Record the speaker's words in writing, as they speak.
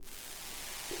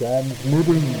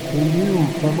Transmitting to you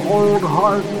from Old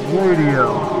Heart Radio.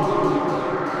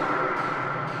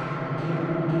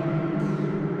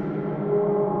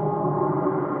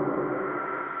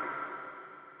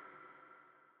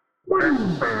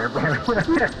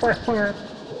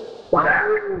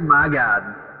 Oh my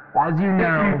God. As you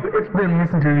know, It's been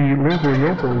listened to the local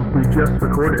yokels we just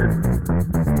recorded.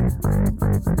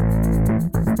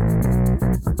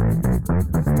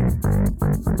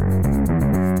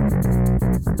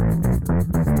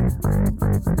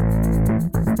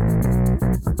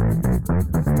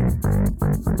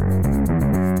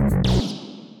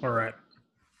 All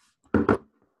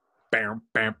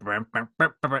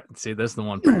right. See, this is the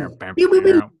one. We're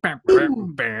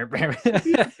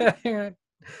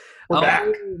back.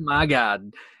 Oh my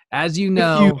God. As you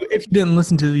know, If you didn't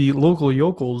listen to the local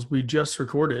yokels we just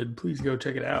recorded, please go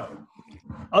check it out.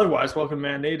 Otherwise, welcome to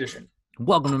Matinee Edition.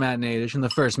 welcome to Matinee Edition, the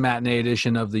first Matinee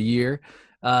Edition of the year.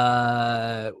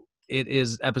 It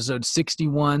is episode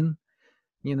 61.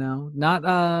 Not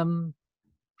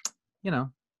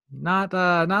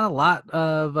a lot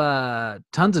of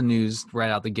tons of news right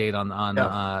out the gate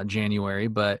on January,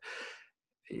 but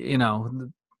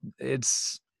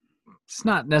it's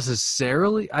not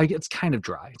necessarily. It's kind of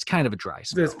dry. It's kind of a dry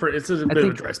spell. It's a bit of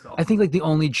a dry spell. I think like the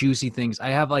only juicy things I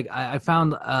have, like I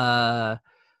found a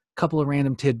couple of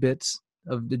random tidbits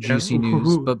of the juicy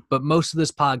news, but most of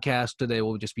this podcast today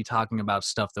will just be talking about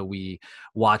stuff that we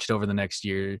watched over the next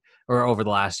year or over the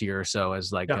last year or so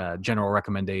as like general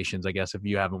recommendations, I guess, if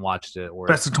you haven't watched it. Or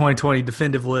Best of 2020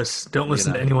 definitive list. Don't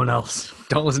listen to anyone else.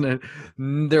 don't listen to.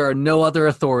 There are no other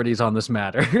authorities on this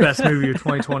matter. Best movie of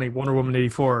 2020, Wonder Woman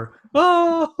 84.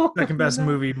 Oh, Second best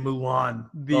movie, Mulan.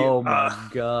 oh my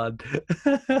God.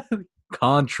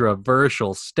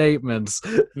 Controversial statements.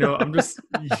 I'm just,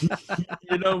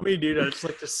 you know me, dude. I just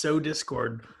like to sow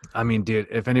discord. I mean, dude,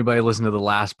 if anybody listened to the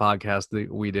last podcast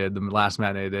that we did, the last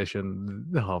Matinee Edition,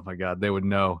 oh my God, they would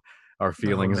know our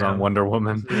feelings on Wonder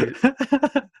Woman.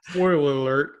 Spoiler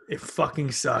alert, it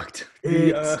fucking sucked.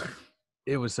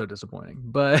 It was so disappointing,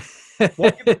 but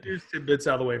We'll get the news tidbits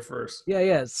out of the way first.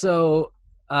 yeah. So,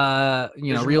 real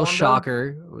Wanda?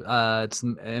 shocker. It's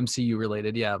MCU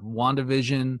related. Yeah.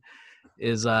 WandaVision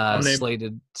is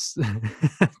slated. It's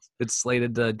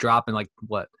slated to drop in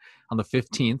on the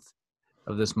 15th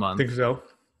of this I month. think so.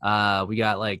 We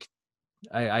got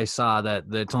I saw that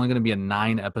it's only going to be a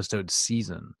 9-episode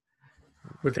season.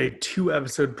 With a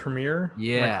 2-episode premiere.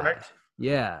 Am I correct?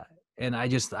 Yeah. And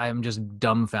I'm just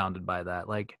dumbfounded by that.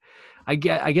 Like, I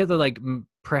get that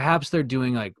perhaps they're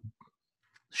doing like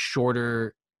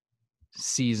shorter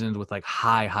seasons with like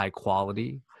high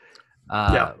quality.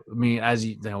 I mean, as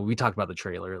you know, we talked about the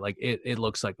trailer. Like, it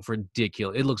looks like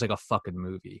ridiculous. It looks like a fucking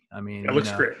movie. I mean, It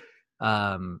looks great.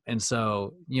 And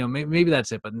so maybe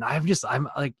that's it. But I'm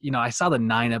like, I saw the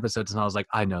 9 episodes and I was like,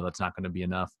 I know that's not going to be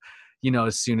enough.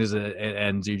 As soon as it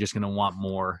ends, you're just going to want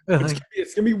more. It's going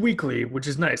to be weekly, which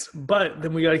is nice. But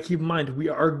then we got to keep in mind, we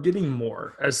are getting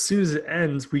more. As soon as it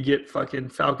ends, we get fucking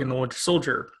Falcon the Winter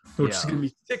Soldier, which is going to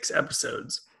be 6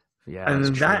 episodes. Yeah. And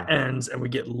then that ends, and we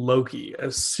get Loki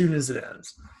as soon as it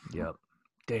ends. Yep.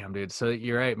 Damn, dude. So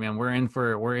you're right, man. We're in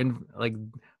for a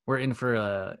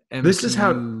MCU. This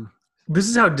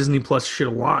is how Disney Plus should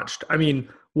have launched. I mean,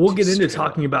 we'll get into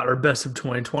talking about our best of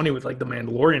 2020 with like The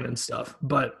Mandalorian and stuff,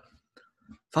 but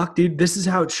fuck, dude, this is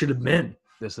how it should have been.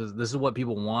 This is what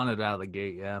people wanted out of the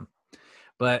gate, yeah.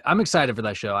 But I'm excited for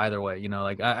that show either way.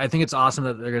 I think it's awesome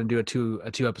that they're going to do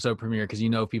a 2-episode premiere because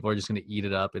people are just going to eat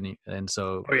it up, and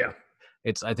so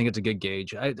I think it's a good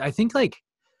gauge. I think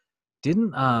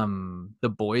didn't The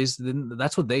Boys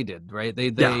that's what they did, right?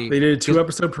 They did a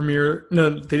 2-episode premiere.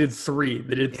 No, they did 3.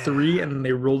 They did 3, and then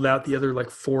they rolled out the other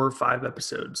 4 or 5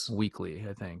 episodes weekly,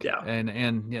 I think. Yeah. And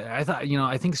I thought,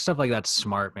 I think stuff like that's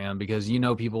smart, man, because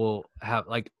people have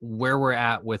where we're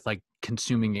at with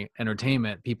consuming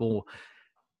entertainment.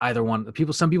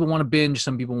 Some people want to binge,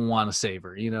 some people want to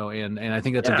savor, and I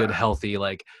think that's a good healthy,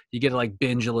 you get to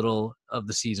binge a little of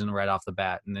the season right off the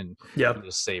bat, and then you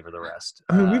just savor the rest.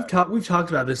 I mean, we've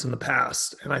talked about this in the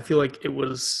past, and I feel like it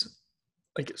was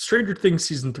Stranger Things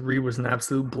season 3 was an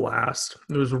absolute blast.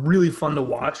 It was really fun to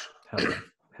watch,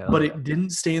 but it didn't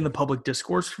stay in the public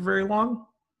discourse for very long.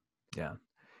 Yeah.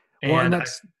 And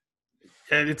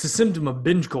it's a symptom of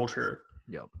binge culture.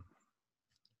 Yep.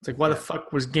 It's why the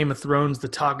fuck was Game of Thrones the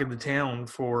talk of the town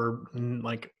for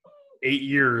 8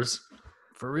 years?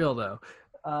 For real though.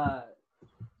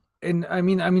 And I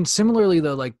mean, similarly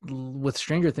though, with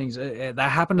Stranger Things, that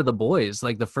happened to The Boys.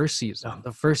 The first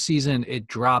season, it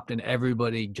dropped and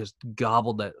everybody just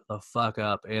gobbled it the fuck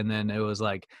up. And then it was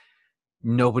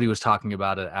nobody was talking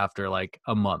about it after like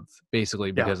a month,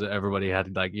 basically, because everybody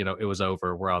had like, it was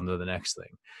over. We're on to the next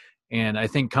thing. And I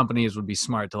think companies would be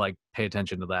smart to like pay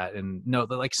attention to that and know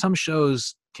that like some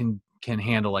shows can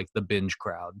handle like the binge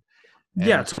crowd. And,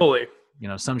 yeah, totally.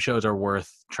 Some shows are worth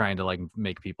trying to like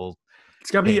make people. It's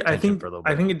gotta be. I think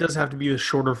it does have to be the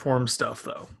shorter form stuff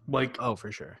though. Like, oh,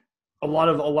 for sure. A lot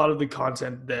of the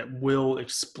content that will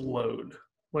explode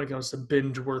when it comes to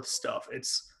binge worth stuff.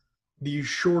 It's these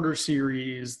shorter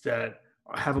series that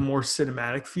have a more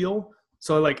cinematic feel.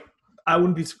 So like, I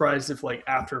wouldn't be surprised if like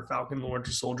after Falcon and the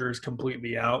Winter Soldier is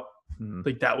completely out,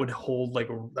 like that would hold like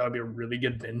that would be a really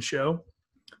good binge show.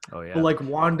 Oh yeah. But like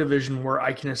WandaVision, where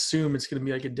I can assume it's going to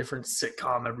be like a different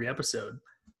sitcom every episode,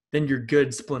 then you're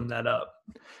good splitting that up.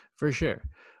 For sure.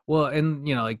 Well, and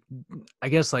like I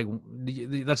guess like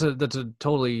that's a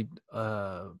totally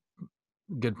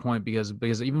good point because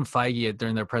even Feige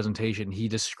during their presentation, he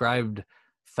described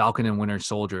Falcon and Winter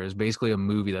Soldier as basically a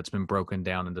movie that's been broken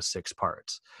down into 6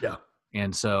 parts. Yeah.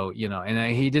 And so,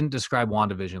 and he didn't describe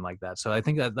WandaVision like that. So I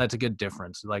think that's a good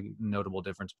difference, like notable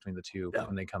difference between the two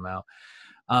when they come out.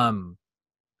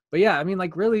 But yeah, I mean,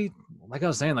 like really, like I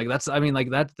was saying, like that's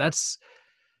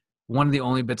one of the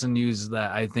only bits of news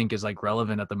that I think is like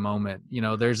relevant at the moment.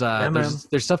 There's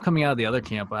stuff coming out of the other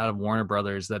camp, out of Warner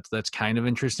Brothers, that's kind of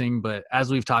interesting. But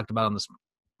as we've talked about on this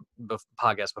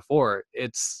podcast before,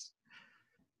 it's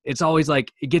always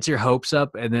like it gets your hopes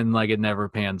up and then like it never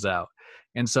pans out.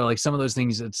 And so like some of those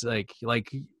things, it's like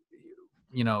we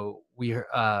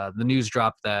the news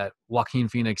dropped that Joaquin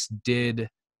Phoenix did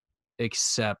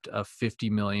accept a $50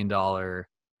 million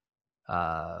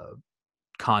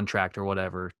contract or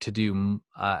whatever to do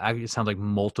it sounds like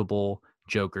multiple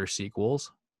Joker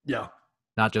sequels. Yeah.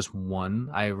 Not just one.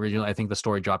 I think the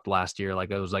story dropped last year.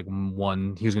 Like it was like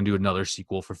one, he was going to do another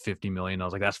sequel for 50 million. I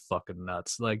was like, that's fucking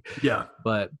nuts. Like, yeah.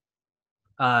 But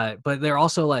they're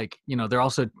also like, they're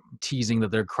also teasing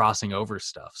that they're crossing over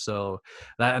stuff. So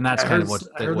that's kind of what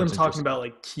I heard them talking about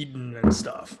like Keaton and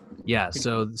stuff. Yeah.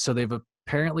 So they've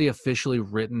apparently officially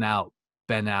written out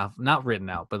not written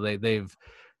out, but they've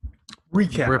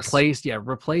replaced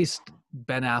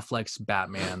Ben Affleck's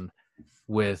Batman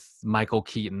with Michael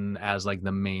Keaton as like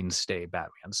the mainstay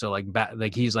Batman. So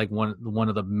like he's like one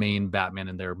of the main Batman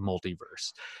in their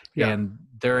multiverse. Yeah. And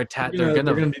they're gonna do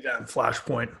that in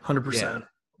Flashpoint 100%. Yeah.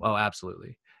 Oh,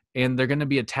 absolutely. And they're gonna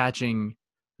be attaching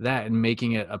that and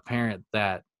making it apparent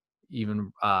that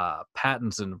even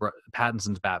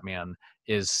Pattinson's Batman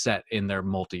is set in their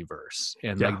multiverse.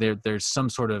 And like there's some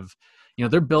sort of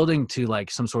they're building to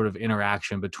like some sort of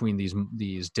interaction between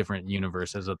these different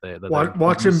universes that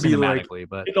watch him be like,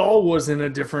 but it all was in a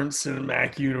different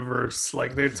cinematic universe.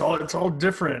 Like it's all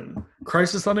different.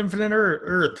 Crisis on Infinite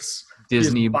Earths.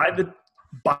 Disney. By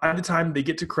the time they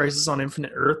get to Crisis on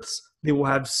Infinite Earths, they will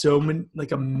have so many,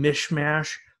 like a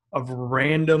mishmash of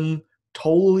random,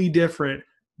 totally different,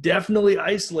 definitely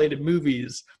isolated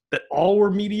movies that all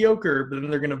were mediocre, but then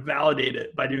they're going to validate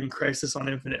it by doing Crisis on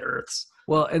Infinite Earths.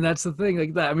 Well, and that's the thing,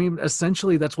 like that. I mean,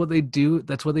 essentially, that's what they do.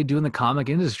 That's what they do in the comic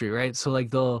industry, right? So,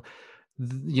 like,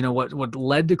 what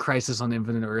led to Crisis on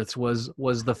Infinite Earths was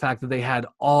the fact that they had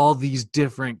all these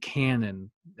different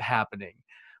canon happening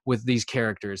with these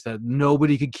characters that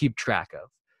nobody could keep track of.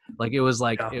 Like it was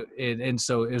like, and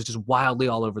so it was just wildly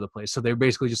all over the place. So they're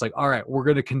basically just like, all right, we're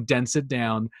going to condense it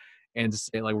down and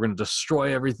say like we're going to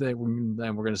destroy everything,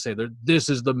 and we're going to say that this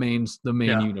is the main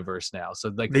universe now.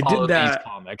 So like they did that these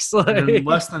comics. And then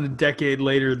less than a decade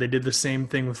later, they did the same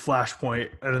thing with Flashpoint,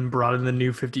 and then brought in the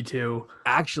New 52.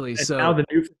 Actually, and so now the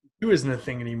New 52 isn't a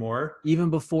thing anymore. Even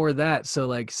before that,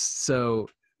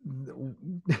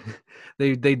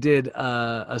 they did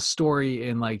a story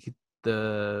in like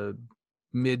the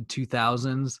mid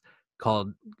 2000s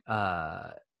called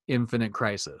Infinite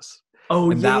Crisis. Oh,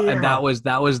 and that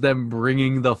was them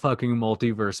bringing the fucking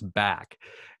multiverse back,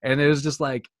 and it was just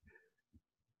like,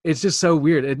 it's just so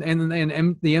weird. And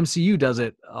the MCU does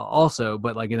it also,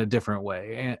 but like in a different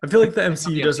way. And I feel like the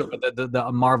MCU does it.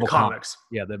 The Marvel comics,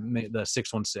 the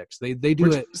 616. They do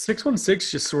it.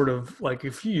 616 just sort of like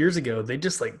a few years ago, they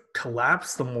just like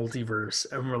collapsed the multiverse,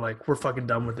 and we're like, we're fucking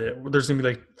done with it. There's gonna be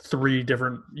like 3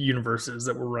 different universes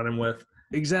that we're running with.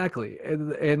 Exactly.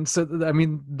 And so, I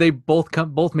mean, they both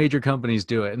major companies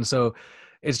do it. And so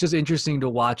it's just interesting to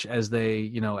watch as they,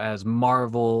 as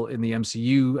Marvel in the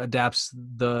MCU adapts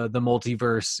the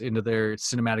multiverse into their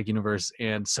cinematic universe,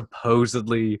 and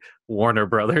supposedly Warner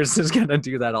Brothers is going to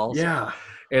do that also. Yeah.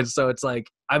 And so it's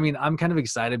like, I mean, I'm kind of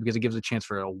excited because it gives a chance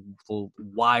for a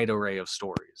wide array of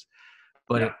stories.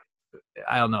 But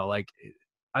I don't know, like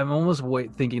I'm almost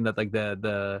thinking that like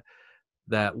the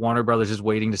that Warner Brothers is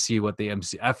waiting to see what the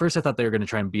MC. At first, I thought they were going to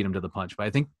try and beat him to the punch, but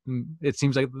I think it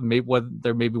seems like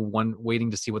they're maybe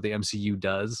waiting to see what the MCU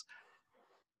does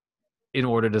in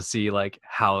order to see like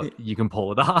how you can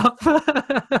pull it off.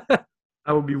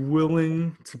 I would be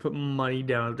willing to put money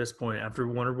down at this point after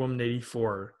Wonder Woman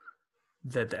 84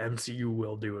 that the MCU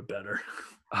will do it better.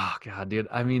 Oh God, dude.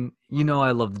 I mean,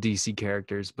 I love the DC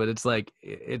characters, but it's like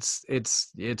it's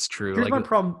true. Here's like, my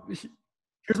problem.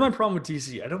 Here's my problem with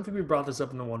DC. I don't think we brought this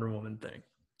up in the Wonder Woman thing.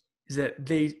 Is that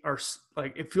they are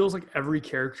like, it feels like every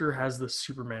character has the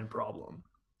Superman problem.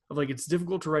 Of like, it's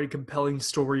difficult to write a compelling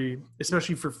story,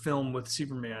 especially for film with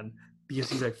Superman, because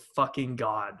he's a fucking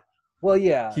god. Well,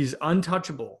 yeah, he's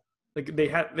untouchable. Like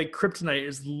kryptonite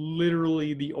is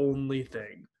literally the only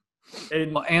thing,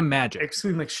 and magic,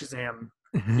 excluding like Shazam.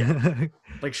 Yeah,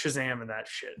 like Shazam and that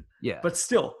shit. Yeah, but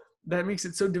still, that makes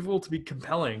it so difficult to be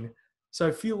compelling. So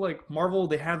I feel like Marvel,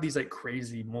 they have these like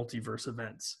crazy multiverse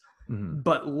events,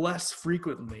 but less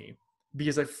frequently,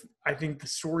 because I think the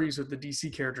stories with the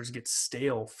DC characters get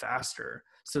stale faster.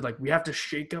 So like we have to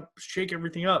shake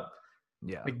everything up.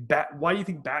 Yeah. Like why do you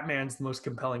think Batman's the most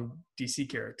compelling DC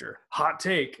character? Hot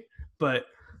take, but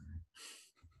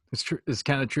it's true. It's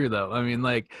kind of true though. I mean,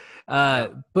 like,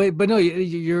 but no,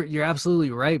 you're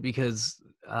absolutely right, because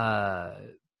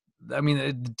I mean,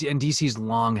 and DC's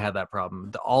long had that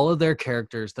problem. All of their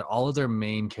characters, all of their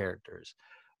main characters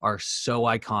are so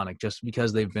iconic just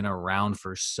because they've been around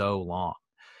for so long.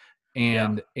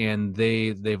 And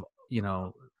they've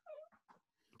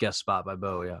guest spot by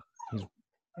Bo, yeah.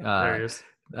 There he is.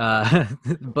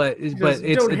 But it's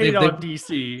don't hate on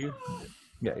DC.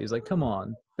 Yeah, he's like, come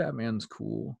on, Batman's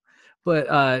cool.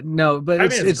 But no, but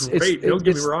Batman's great. Don't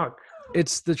get me wrong.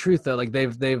 It's the truth though. Like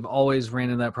they've always ran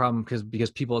into that problem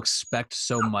because people expect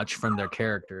so much from their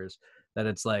characters that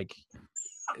it's like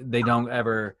they don't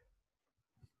ever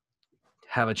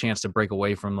have a chance to break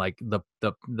away from like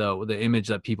the image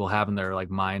that people have in their like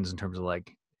minds in terms of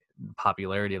like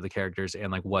popularity of the characters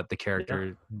and like what the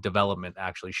character development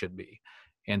actually should be.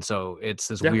 And so it's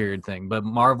this weird thing. But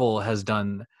Marvel has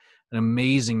done an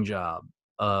amazing job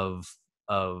of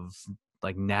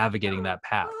like navigating that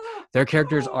path. Their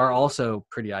characters are also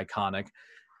pretty iconic.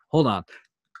 Hold on.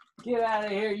 Get out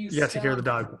of here, you got to take care of the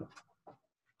dog.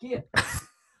 Get.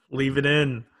 Leave it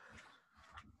in.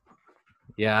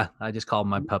 Yeah, I just called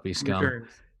my puppy Scum.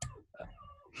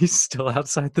 He's still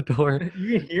outside the door.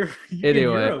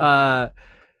 Anyway,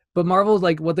 but Marvel,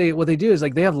 like what they do is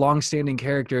like they have long-standing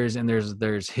characters, and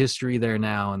there's history there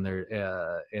now, and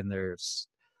there's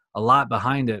a lot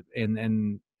behind it,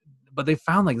 but they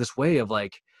found like this way of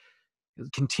like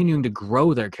continuing to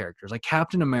grow their characters. Like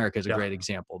Captain America is a great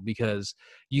example, because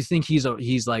you think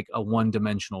he's like a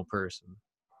one-dimensional person.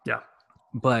 Yeah.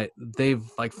 But they've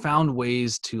like found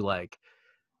ways to like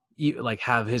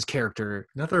have his character.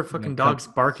 Another fucking dog's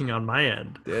barking on my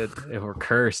end. We're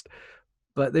cursed.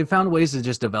 But they found ways to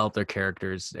just develop their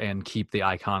characters and keep the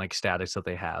iconic status that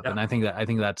they have. Yeah. And I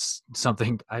think that's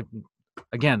something I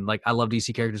love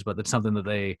DC characters, but that's something that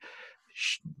they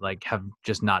have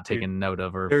just not taken note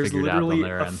of or figured out on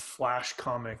their end. There's literally a Flash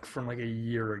comic from like a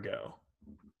year ago,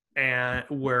 and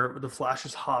where the Flash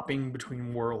is hopping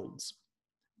between worlds,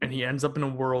 and he ends up in a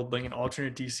world like an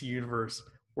alternate DC universe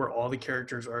where all the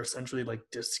characters are essentially like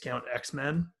discount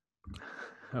X-Men.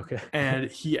 Okay.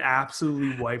 And he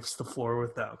absolutely wipes the floor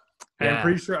with them. And I'm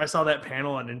pretty sure I saw that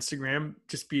panel on Instagram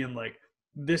just being like,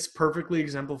 this perfectly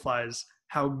exemplifies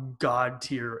how god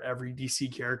tier every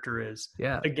DC character is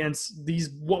against these,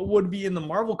 what would be in the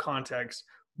Marvel context,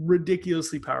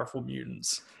 ridiculously powerful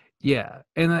mutants. Yeah.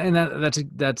 And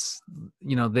that's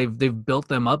they've built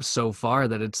them up so far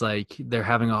that it's like they're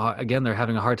having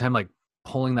a hard time like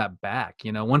pulling that back.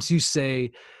 Once you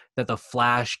say that the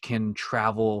Flash can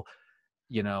travel,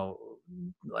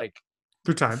 like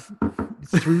through time,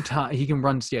 he can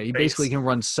run. Yeah, he basically can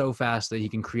run so fast that he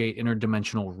can create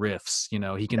interdimensional rifts.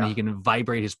 He can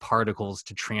vibrate his particles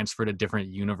to transfer to different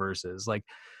universes. Like,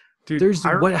 dude,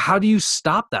 how do you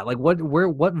stop that? Like, what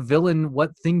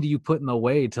thing do you put in the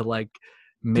way to like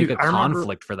make a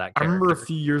conflict for that character? I remember a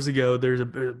few years ago, there's a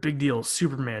big deal,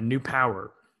 Superman, new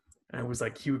power. And it was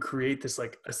like he would create this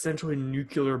like essentially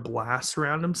nuclear blast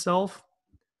around himself,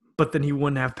 but then he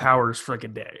wouldn't have powers for like a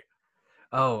day.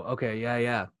 Oh, okay,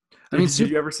 yeah. Did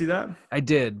you ever see that? I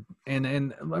did,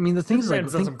 and I mean the thing is like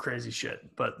done some crazy shit,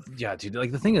 but yeah, dude.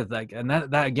 Like the thing is like, and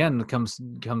that again comes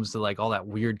to like all that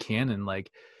weird canon.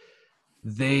 Like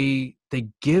they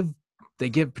give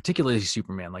particularly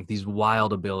Superman like these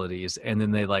wild abilities, and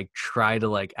then they like try to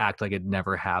like act like it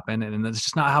never happened, and that's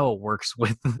just not how it works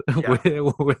with with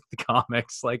the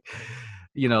comics. Like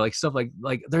you know, like stuff like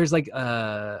there's like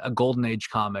a Golden Age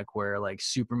comic where like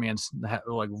Superman's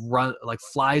like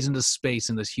flies into space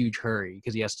in this huge hurry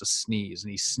because he has to sneeze,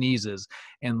 and he sneezes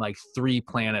and like 3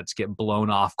 planets get blown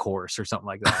off course or something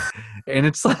like that. And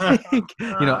it's like, you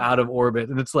know, out of orbit,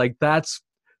 and it's like that's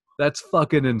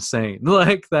fucking insane.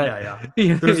 Like that.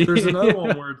 Yeah. There's another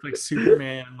one where it's like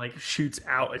Superman like shoots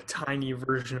out a tiny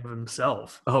version of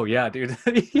himself. Oh yeah, dude.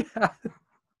 Yeah.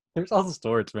 There's all the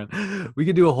stories, man. We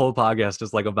could do a whole podcast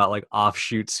just like about like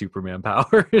offshoot Superman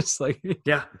powers. Like,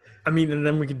 yeah, I mean, and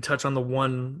then we can touch on the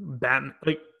one Batman.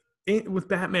 Like with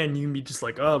Batman, you can be just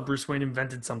like, oh, Bruce Wayne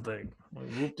invented something. Like,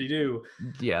 whoop-de-doo.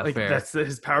 Yeah, like fair. That's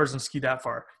his powers don't skew that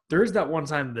far. There is that one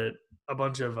time that a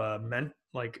bunch of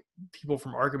people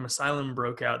from Arkham Asylum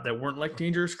broke out that weren't like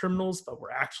dangerous criminals, but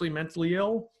were actually mentally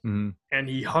ill. Mm-hmm. And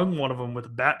he hung one of them with a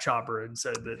bat chopper and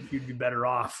said that he'd be better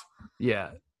off.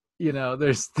 Yeah. You know,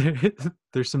 there's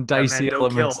some dicey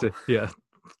elements to, yeah.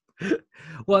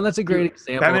 Well, and that's a great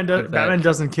example. Batman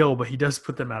doesn't kill, but he does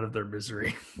put them out of their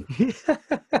misery.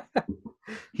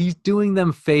 He's doing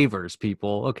them favors,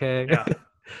 people. Okay. Yeah.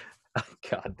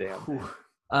 God damn.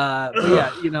 But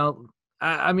yeah, you know,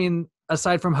 I mean,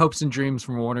 aside from hopes and dreams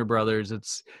from Warner Brothers,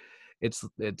 it's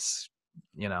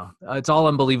you know, it's all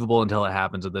unbelievable until it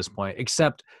happens at this point.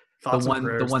 Except the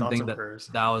one thing that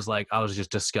I was like, I was just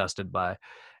disgusted by.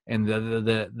 And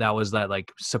that was that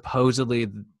like supposedly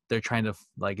they're trying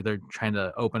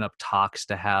to open up talks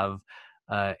to have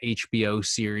a HBO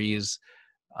series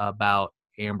about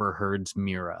Amber Heard's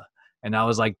Mira. And I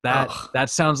was like, that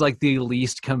sounds like the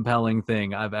least compelling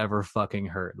thing I've ever fucking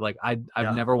heard. Like I've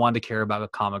never wanted to care about a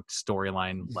comic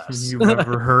storyline less. You've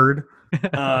ever heard?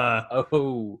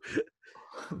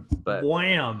 But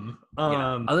wham.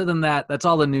 Other than that, that's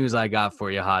all the news I got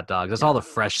for you, hot dogs. That's all the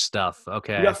fresh stuff.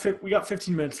 Okay. We got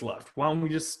 15 minutes left. Why don't we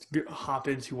just hop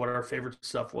into what our favorite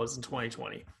stuff was in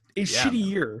 2020? A shitty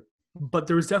year, but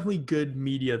there was definitely good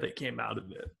media that came out of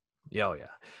it. Yeah.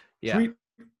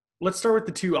 Let's start with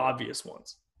the 2 obvious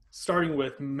ones. Starting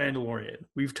with Mandalorian.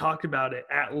 We've talked about it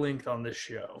at length on this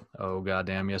show. Oh,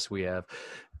 goddamn. Yes, we have.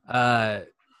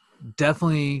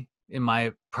 Definitely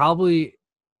probably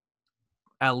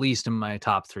at least in my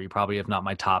top 3, probably if not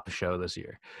my top show this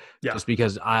year. Yeah. Just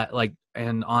because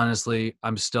and honestly,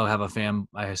 I still have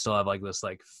like this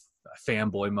like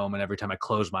fanboy moment every time I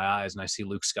close my eyes and I see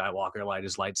Luke Skywalker light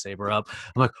his lightsaber up.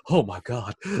 I'm like, oh my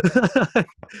God.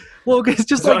 Well, it's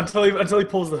just until he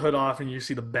pulls the hood off and you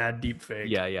see the bad deep fake.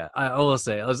 Yeah. I will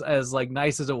say, as like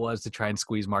nice as it was to try and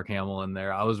squeeze Mark Hamill in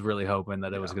there, I was really hoping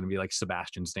that it was going to be like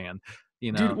Sebastian Stan,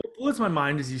 you know? Dude, what blows my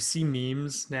mind is you see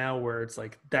memes now where it's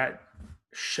like that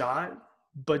shot,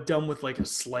 but done with like a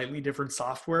slightly different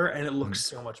software, and it looks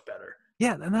so much better.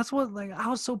 Yeah, and that's what like I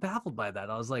was so baffled by that.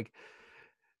 I was like,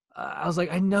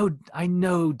 I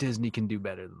know Disney can do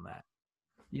better than that.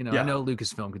 You know, I know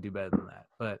Lucasfilm could do better than that.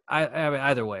 But I mean,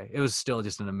 either way, it was still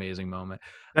just an amazing moment.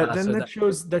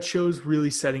 That shows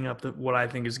really setting up what I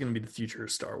think is going to be the future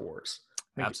of Star Wars.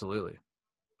 Like, absolutely.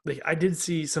 Like I did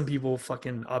see some people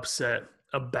fucking upset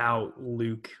about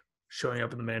Luke showing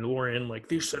up in The Mandalorian. Like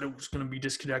they said it was going to be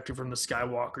disconnected from the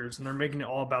Skywalkers, and they're making it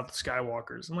all about the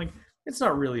Skywalkers. I'm like, it's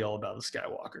not really all about the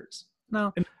Skywalkers.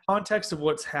 No. In the context of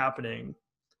what's happening,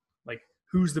 like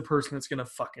who's the person that's going to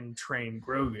fucking train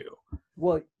Grogu?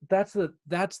 Well, that's the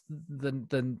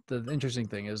interesting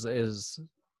thing is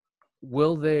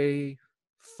will they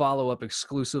follow up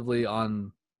exclusively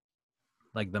on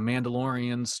like the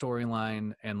Mandalorian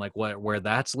storyline and like where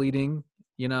that's leading,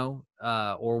 you know,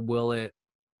 or will it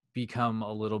become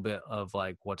a little bit of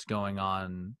like what's going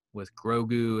on with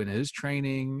Grogu and his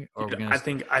training? Or I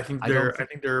think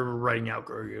they're writing out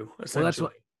Grogu. Well, that's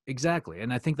what exactly,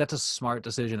 and I think that's a smart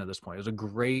decision at this point. It was a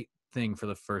great thing for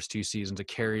the first 2 seasons. It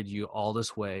carried you all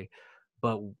this way,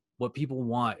 but what people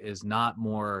want is not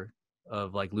more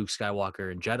of like Luke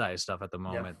Skywalker and Jedi stuff at the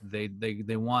moment. Yeah.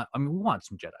 They want. I mean, we want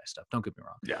some Jedi stuff. Don't get me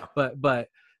wrong. Yeah, but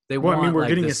they want. I mean, we're like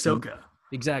getting Ahsoka.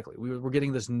 Exactly. We're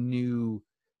getting this new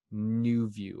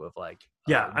view of like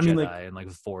I mean, Jedi like, and like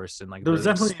the Force and like there was the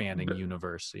definitely expanding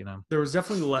universe, you know. There was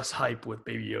definitely less hype with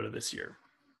Baby Yoda this year,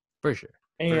 for sure.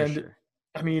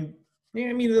 I mean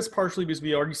this partially because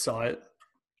we already saw it,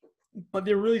 but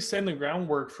they're really setting the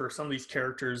groundwork for some of these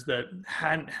characters that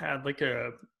hadn't had like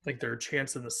their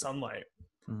chance in the sunlight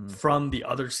from the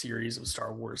other series of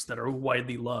Star Wars that are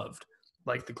widely loved,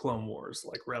 like the Clone Wars,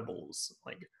 like Rebels.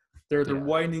 Like they're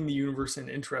widening the universe in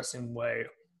an interesting way.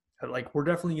 Like we're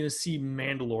definitely going to see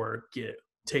Mandalore get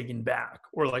taken back,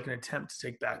 or like an attempt to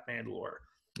take back Mandalore.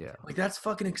 Yeah, like that's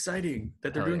fucking exciting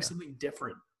that they're doing something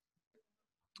different.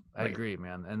 I agree,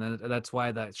 man, and then that's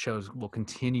why that shows will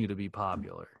continue to be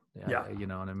popular. Yeah, you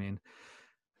know what I mean.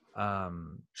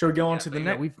 Should we go on to the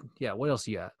next? What else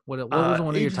you got? What was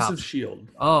one of your Agents top? of S.H.I.E.L.D.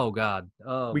 Oh God.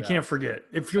 We can't forget.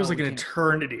 It feels like an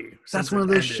eternity. That's one of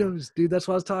those shows, dude. That's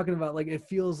what I was talking about. Like, it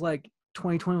feels like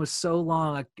 2020 was so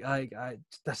long. That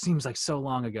seems like so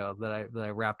long ago that I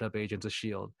wrapped up Agents of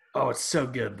S.H.I.E.L.D. Oh, it's so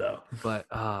good though. But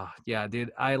yeah,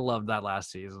 dude, I loved that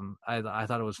last season. I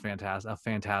thought it was fantastic. A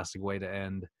fantastic way to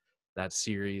end that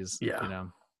series. Yeah. You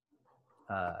know.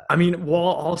 I mean, while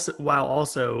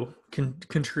also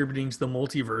contributing to the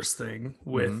multiverse thing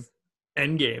with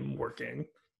Endgame working.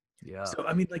 Yeah. So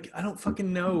I mean, like, I don't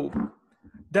fucking know.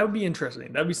 That would be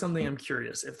interesting. That'd be something I'm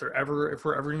curious if we're ever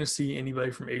going to see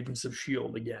anybody from Agents of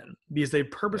S.H.I.E.L.D. again, because they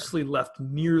purposely left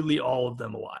nearly all of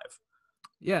them alive.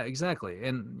 Yeah, exactly.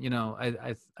 And you know,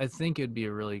 I think it'd be I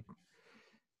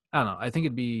don't know. I think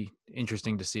it'd be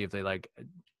interesting to see if they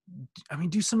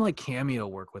do some like cameo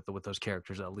work with those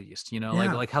characters at least, you know,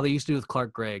 like how they used to do with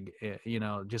Clark Gregg, you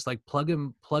know, just like plug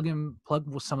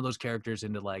some of those characters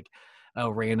into like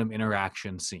a random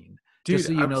interaction scene, dude, just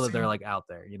so you know that they're like out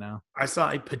there, you know. I saw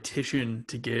a petition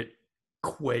to get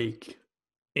Quake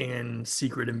in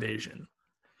Secret Invasion.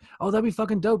 Oh, that'd be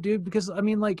fucking dope, dude. Because I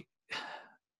mean, like,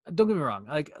 don't get me wrong,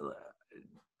 like,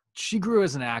 she grew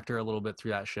as an actor a little bit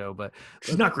through that show, but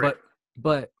she's not great.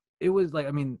 But it was like,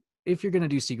 I mean, if you're gonna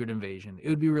do Secret Invasion, it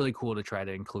would be really cool to try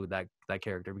to include that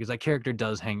character, because that character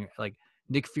does hang, like,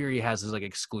 Nick Fury has his like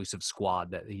exclusive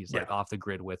squad that he's like off the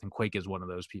grid with, and Quake is one of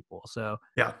those people. So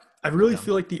yeah, I really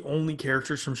feel like the only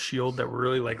characters from S.H.I.E.L.D. that were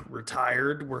really like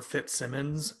retired were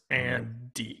Fitzsimmons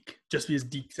and Deke, just because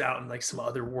Deke's out in like some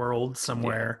other world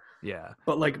somewhere. Yeah.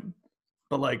 But like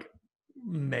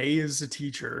May is a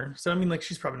teacher, so I mean, like,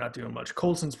 she's probably not doing much.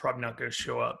 Coulson's probably not going to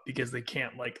show up because they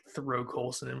can't like throw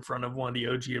Coulson in front of one of the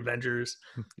OG Avengers.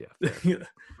 Yeah.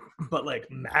 But like,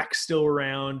 Mac's still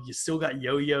around. You still got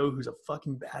Yo-Yo, who's a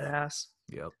fucking badass.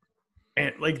 Yep.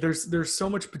 And like, there's so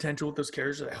much potential with those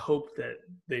characters. I hope that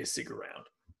they stick around.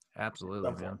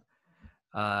 Absolutely, man.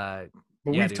 But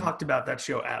we've talked about that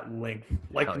show at length,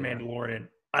 like The Mandalorian.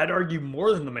 I'd argue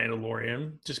more than The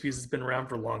Mandalorian, just because it's been around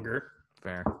for longer.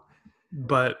 Fair.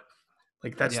 But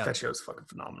like, that show is fucking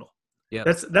phenomenal. Yeah,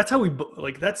 that's how we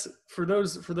like. That's for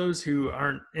those who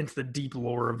aren't into the deep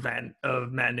lore of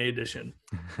Matinee Edition.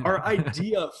 Our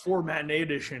idea for Matinee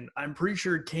Edition, I'm pretty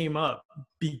sure it came up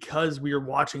because we were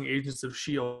watching Agents of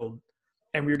S.H.I.E.L.D.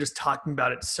 and we were just talking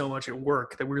about it so much at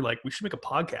work that we were like, we should make a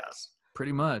podcast.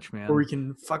 Pretty much, man. Where we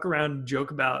can fuck around and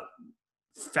joke about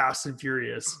Fast and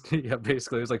Furious. Yeah,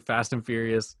 basically, it was like Fast and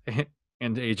Furious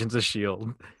and Agents of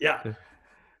S.H.I.E.L.D. Yeah.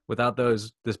 Without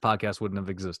those, this podcast wouldn't have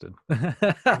existed.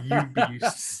 You'd be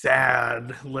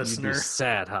sad, listener. You'd be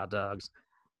sad, hot dogs.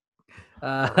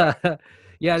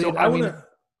 Yeah, so dude, I mean,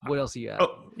 what else you got?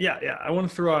 Oh, yeah. I want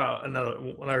to throw out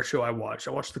another show I watched.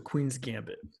 I watched The Queen's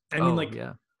Gambit. I mean,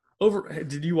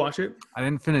 did you watch it? I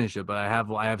didn't finish it, but I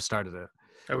have started it.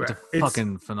 Okay. It's a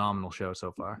fucking phenomenal show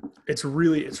so far. It's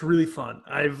really fun.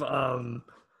 I've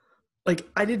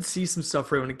I did see some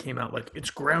stuff right when it came out. Like,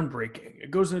 it's groundbreaking. It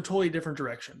goes in a totally different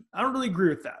direction. I don't really agree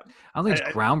with that. I don't think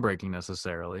it's groundbreaking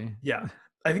necessarily. Yeah.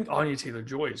 I think Anya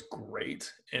Taylor-Joy is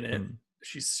great in it.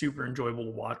 She's super enjoyable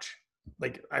to watch.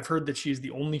 Like, I've heard that she's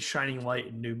the only shining light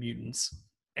in New Mutants.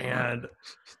 And that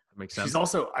makes sense. She's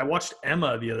also, I watched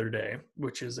Emma the other day,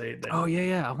 which is I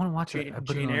want to watch it.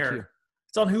 Jane Eyre.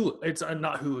 It's on Hulu. It's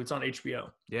not Hulu. It's on HBO.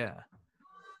 Yeah.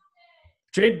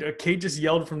 Kate just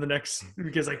yelled from the next,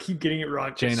 because I keep getting it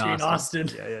wrong. Jane Austen.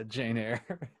 Yeah, Jane Eyre.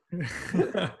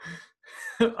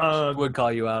 She would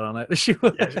call you out on it. She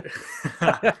would.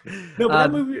 No,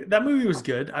 but that movie was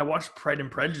good. I watched Pride and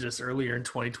Prejudice earlier in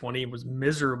 2020 and was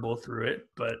miserable through it,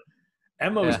 but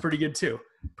Emma was pretty good too.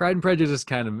 Pride and Prejudice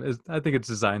I think it's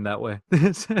designed that way.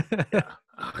 Yeah.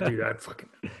 Oh, dude, I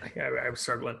was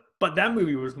struggling, but that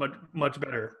movie was much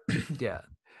better. Yeah.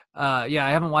 I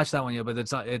haven't watched that one yet, but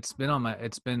it's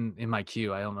been in my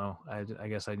queue. I don't know. I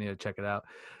guess I need to check it out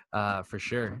for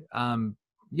sure.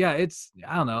 It's,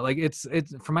 I don't know, like, it's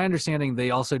from my understanding,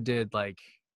 they also did, like,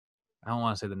 I don't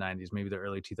want to say the 90s, maybe the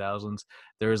early 2000s.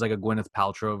 There was like a Gwyneth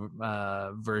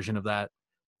Paltrow version of that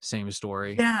same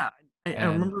story. Yeah. I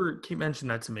remember Kate mentioned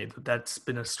that to me, that's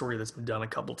been a story that's been done a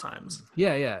couple times.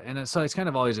 Yeah. And so it's kind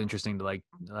of always interesting to like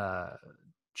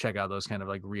check out those kind of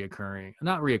like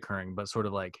not reoccurring, but sort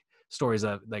of like stories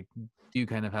that like do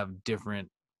kind of have different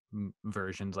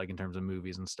versions, like in terms of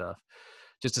movies and stuff,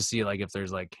 just to see like if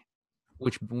there's like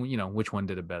which one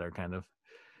did it better, kind of.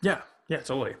 Yeah,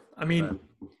 totally. I mean,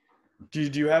 do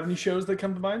you have any shows that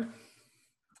come to mind?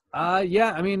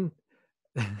 Yeah, I mean,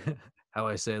 how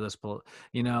I say this,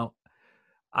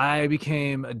 I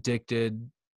became addicted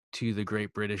to the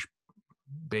Great British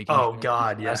baking. Oh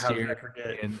God, yeah, last how year, could I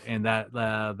forget? and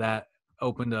that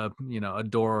opened up a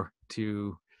door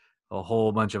to a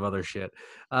whole bunch of other shit.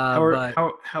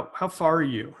 How far are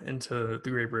you into the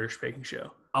Great British Baking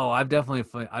Show? Oh, I've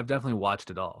definitely watched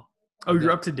it all. Oh,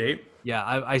 you're up to date?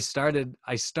 Yeah, I started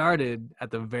at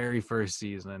the very first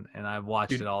season, and I've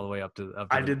watched it all the way up to.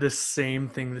 I did the same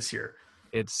thing this year.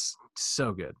 It's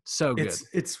so good, so good.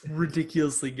 It's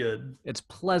ridiculously good. It's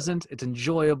pleasant. It's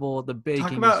enjoyable. The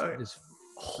baking is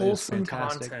wholesome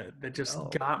content that just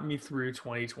got me through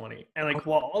 2020. And like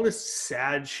while all this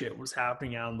sad shit was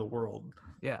happening out in the world,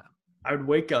 yeah, I would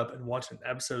wake up and watch an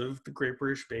episode of the Great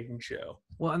British Baking Show.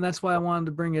 Well, and that's why I wanted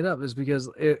to bring it up, is because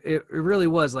it really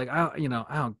was like, I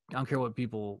don't care what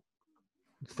people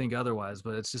think otherwise,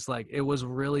 but it's just like, it was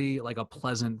really like a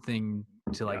pleasant thing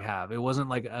to like have. It wasn't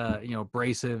like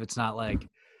abrasive. It's not like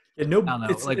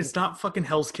it's not fucking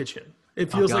Hell's Kitchen.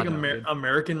 It feels like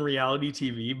American reality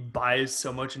TV buys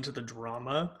so much into the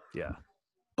drama. Yeah.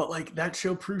 But like that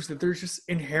show proves that there's just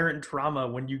inherent drama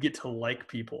when you get to like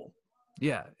people.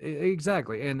 Yeah,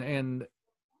 exactly. And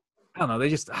I don't know. They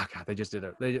just did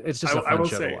it. It's just a fun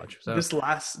show to watch. So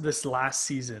this last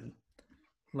season,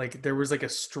 like there was like a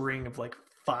string of like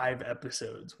 5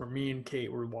 episodes where me and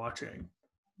Kate were watching,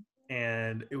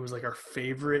 and it was like our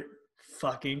favorite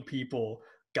fucking people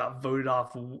got voted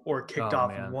off or kicked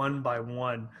off one by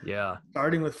one. Yeah.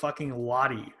 Starting with fucking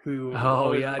Lottie, who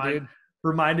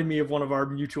reminded me of one of our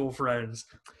mutual friends.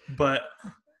 But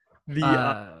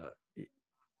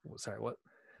sorry, what?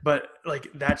 But like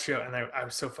that show, and I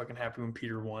was so fucking happy when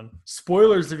Peter won.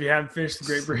 Spoilers if you haven't finished the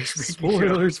Great British Baking Show.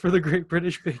 Spoilers for the Great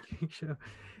British Baking Show.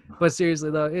 But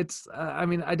seriously though, it's I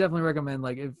mean, I definitely recommend,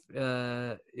 like,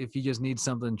 if you just need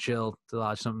something chill to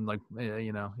watch, something like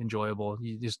enjoyable,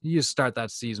 you just start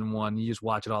that season 1. You just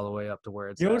watch it all the way up to where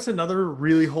it's. It's another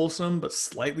really wholesome but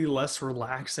slightly less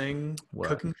relaxing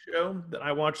cooking show that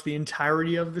I watched the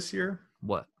entirety of this year.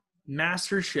 What?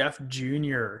 MasterChef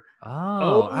Junior.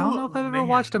 Oh, I don't know if I've ever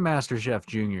watched a MasterChef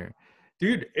Junior.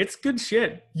 Dude, it's good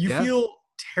shit. You feel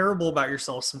terrible about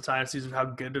yourself sometimes because of how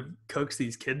good of cooks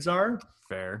these kids are.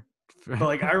 Fair. But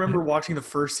like I remember watching the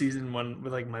first season one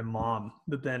with like my mom,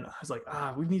 but then I was like,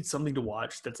 we need something to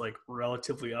watch that's like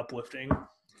relatively uplifting.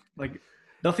 Like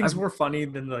nothing's more funny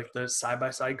than like the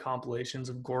side-by-side compilations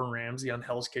of Gordon Ramsay on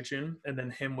Hell's Kitchen, and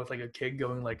then him with like a kid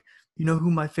going like, you know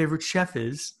who my favorite chef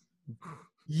is?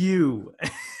 You.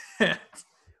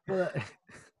 Well,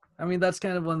 I mean, that's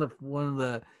kind of one of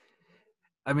the.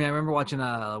 I mean, I remember watching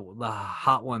the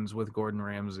Hot Ones with Gordon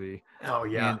Ramsay. Oh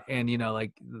yeah, and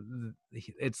like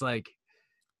it's like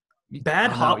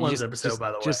bad Hot Ones episode,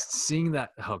 by the way. Just seeing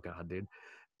that, oh god, dude!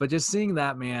 But just seeing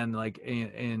that man like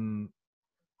in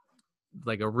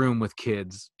like a room with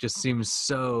kids just seems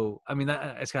so. I mean,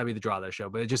 it's gotta be the draw of that show,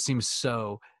 but it just seems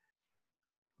so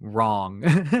wrong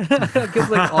because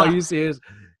like all you see is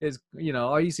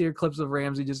all you see are clips of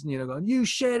Ramsay just going, you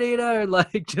shit eater,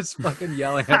 like just fucking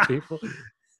yelling at people.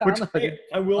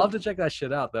 I'll have to check that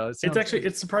shit out though.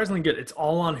 It's surprisingly good. It's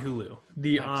all on Hulu.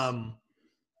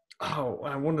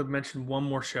 I wanted to mention one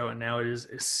more show and now it is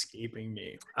escaping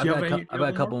me. I've got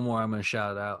a couple more I'm gonna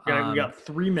shout out. We got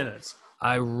 3 minutes.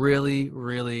 I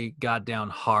really got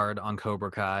down hard on Cobra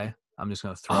Kai. I'm just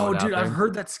going to throw it out there. Oh, dude, I've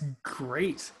heard that's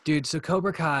great. Dude, so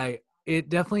Cobra Kai, it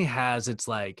definitely has its,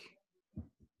 like,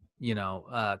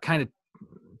 kind of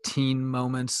teen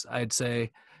moments, I'd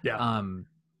say. Yeah.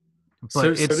 But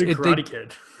so did Karate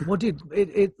Kid. Well, dude,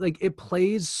 it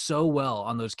plays so well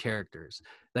on those characters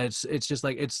that it's just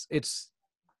like it's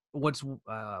what's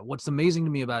amazing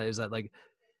to me about it is that like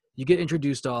you get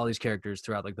introduced to all these characters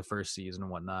throughout like the first season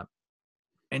and whatnot.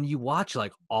 And you watch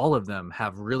like all of them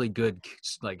have really good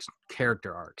like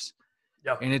character arcs.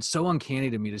 Yeah. And it's so uncanny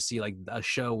to me to see like a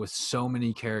show with so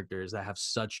many characters that have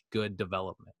such good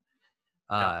development.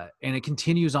 And it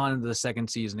continues on into the second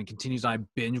season. It continues on.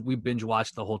 We binge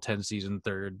watched the whole 10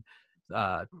 episode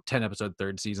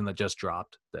third season that just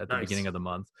dropped at the beginning of the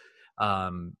month.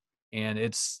 And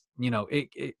it's,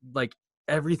 it like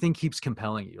everything keeps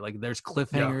compelling you. Like there's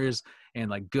cliffhangers and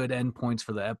like good endpoints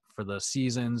for the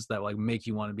seasons that like make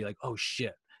you want to be like, oh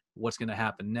shit, what's going to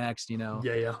happen next?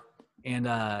 Yeah. And,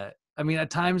 I mean, at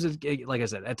times, like I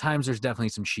said, at times there's definitely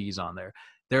some cheese on there.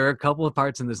 There are a couple of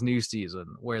parts in this new season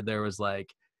where there was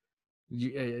like,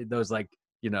 those like,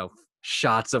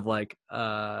 shots of like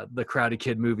the Karate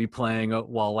Kid movie playing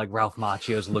while like Ralph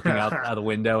Macchio's looking out the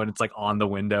window and it's like on the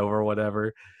window or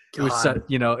whatever. God. It was so,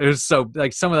 it was so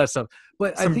like some of that stuff,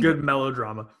 but I think good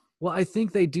melodrama. Well, I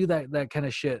think they do that kind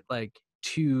of shit like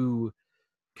to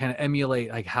kind of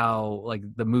emulate like how like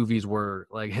the movies were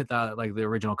like hit that like the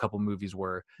original couple movies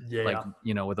were like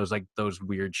with those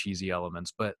weird cheesy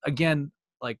elements. But again,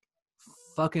 like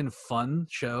fucking fun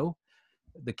show.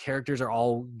 The characters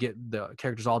all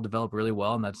develop really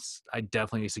well, and I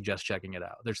definitely suggest checking it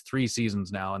out. There's 3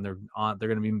 seasons now, and they're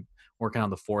going to be working on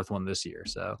the 4th one this year.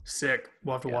 So sick.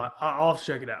 We'll have to watch. I'll have to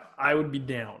check it out. I would be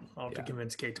down. I'll have to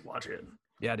convince Kate to watch it.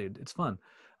 Yeah, dude, it's fun.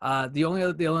 The only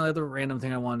other random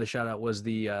thing I wanted to shout out was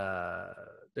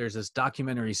there's this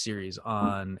documentary series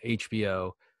on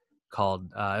HBO called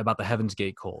about the Heaven's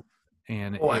Gate cult.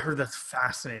 And I heard that's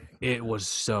fascinating. It was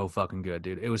so fucking good,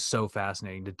 dude. It was so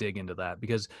fascinating to dig into that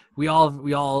because we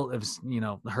all have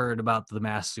heard about the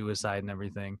mass suicide and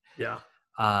everything. Yeah.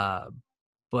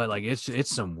 But like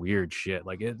it's some weird shit.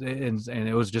 Like and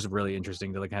it was just really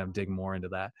interesting to like kind of dig more into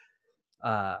that.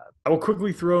 I will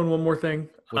quickly throw in one more thing.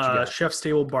 Chef's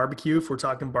Table Barbecue. If we're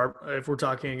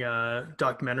talking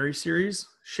documentary series,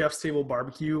 Chef's Table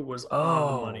Barbecue was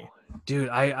on the money. Dude,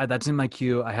 I that's in my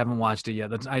queue. I haven't watched it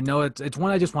yet. I know it's one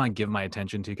I just want to give my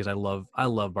attention to because I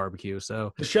love barbecue.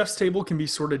 So the Chef's Table can be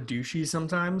sort of douchey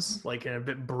sometimes, like a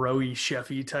bit bro-y,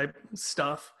 chefy type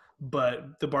stuff.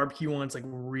 But the barbecue one's like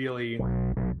really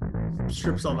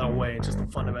strips all that away. It's just the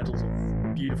fundamentals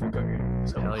of beautiful cooking.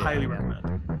 So highly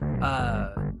recommend.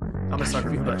 I'm a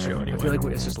sucker for that show anyway. I feel like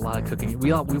it's just a lot of cooking.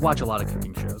 We watch a lot of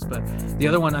cooking shows, but the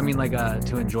other one, I mean, like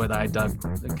to enjoy that I dug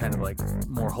kind of like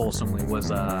more wholesomely was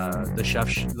the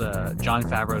Jon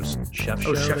Favreau's chef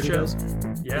show. Chef shows.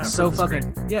 Yeah, it's so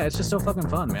fucking it's just so fucking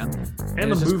fun, man.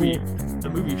 And the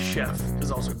movie Chef is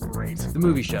also great. The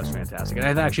movie Chef's fantastic,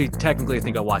 and I actually technically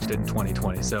think I watched it in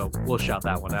 2020, so we'll shout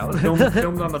that one out.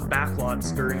 Filmed on the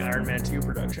backlots during Iron Man 2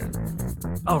 production.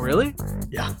 Oh, really?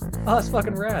 Yeah. Oh, that's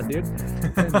fucking rad, dude.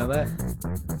 I didn't know that.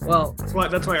 Well, that's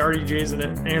why RDJ's in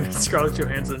it and Scarlett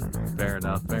Johansson. Fair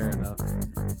enough.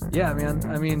 Yeah, man.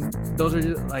 I mean, those are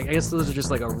just, like, I guess those are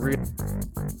just like a real.